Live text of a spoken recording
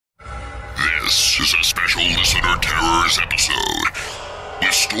is a special Listener Terrors episode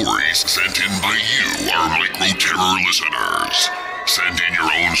with stories sent in by you, our Micro Terror listeners. Send in your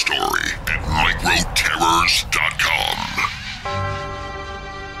own story at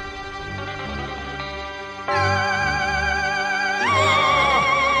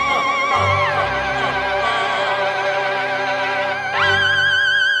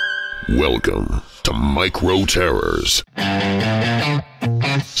Welcome to Micro Terrors.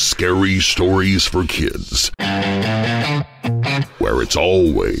 Scary stories for kids, where it's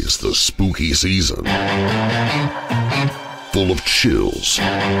always the spooky season, full of chills,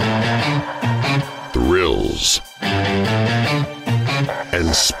 thrills,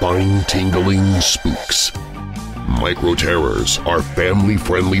 and spine-tingling spooks. Micro Terrors are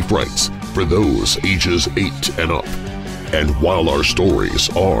family-friendly frights for those ages 8 and up. And while our stories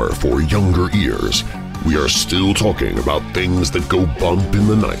are for younger ears, we are still talking about things that go bump in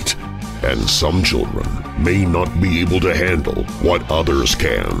the night, and some children may not be able to handle what others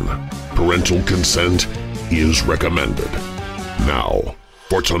can. Parental consent is recommended. Now,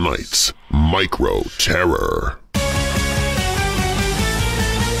 for tonight's Micro Terror.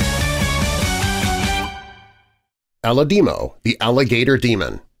 ALLIDEMO, the Alligator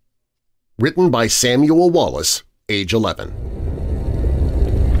Demon. Written by Samuel Wallace, age 11.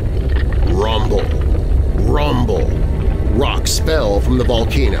 Rumble, rumble. Rocks fell from the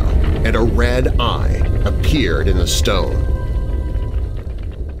volcano, and a red eye appeared in the stone.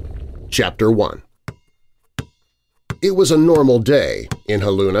 Chapter 1. It was a normal day in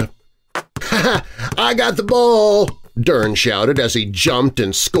Haluna. "Ha! I got the ball!" Dern shouted as he jumped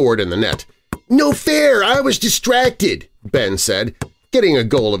and scored in the net. "No fair! I was distracted," Ben said, getting a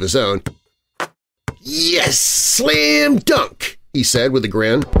goal of his own. "Yes! Slam dunk!" he said with a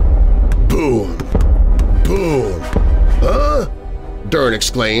grin. "Boom! Boom! Huh?" Dern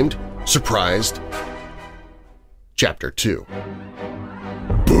exclaimed, surprised. Chapter 2.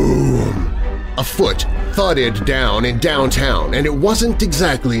 Boom! A foot thudded down in downtown, and it wasn't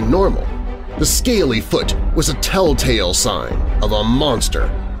exactly normal. The scaly foot was a telltale sign of a monster,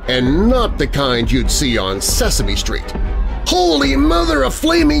 and not the kind you'd see on Sesame Street. "Holy mother of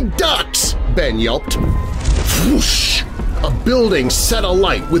flaming ducks!" Ben yelped. Whoosh! A building set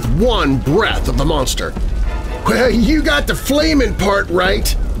alight with one breath of the monster. "Well, you got the flaming part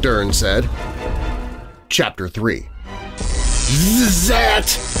right," Dern said. Chapter 3.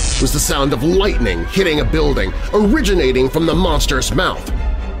 Zat! Was the sound of lightning hitting a building, originating from the monster's mouth.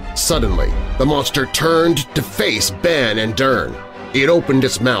 Suddenly, the monster turned to face Ben and Dern. It opened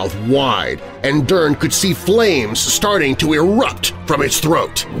its mouth wide, and Dern could see flames starting to erupt from its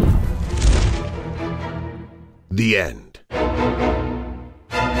throat. The end.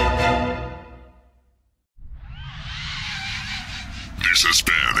 This has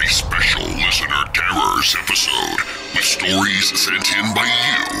been a special Listener Terrors episode with stories sent in by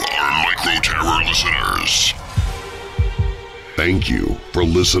you, our Micro Terror listeners. Thank you for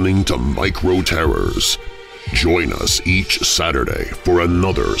listening to Micro Terrors. Join us each Saturday for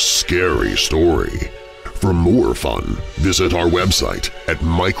another scary story. For more fun, visit our website at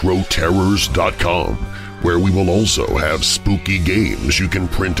microterrors.com, where we will also have spooky games you can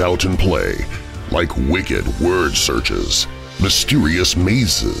print out and play, like wicked word searches, mysterious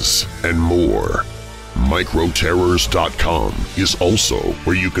mazes, and more. Microterrors.com is also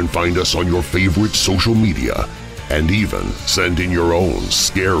where you can find us on your favorite social media and even send in your own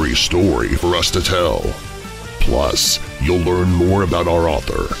scary story for us to tell. Plus, you'll learn more about our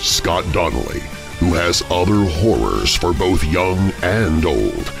author, Scott Donnelly, who has other horrors for both young and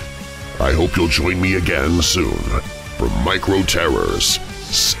old. I hope you'll join me again soon for Micro Terrors,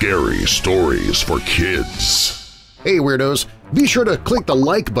 Scary Stories for Kids. Hey Weirdos! Be sure to click the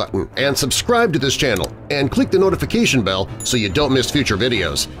like button and subscribe to this channel, and click the notification bell so you don't miss future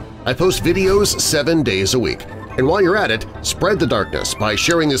videos. I post videos 7 days a week. And while you're at it, spread the darkness by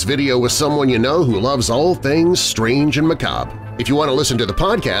sharing this video with someone you know who loves all things strange and macabre. If you want to listen to the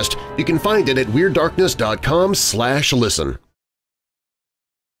podcast, you can find it at WeirdDarkness.com/listen.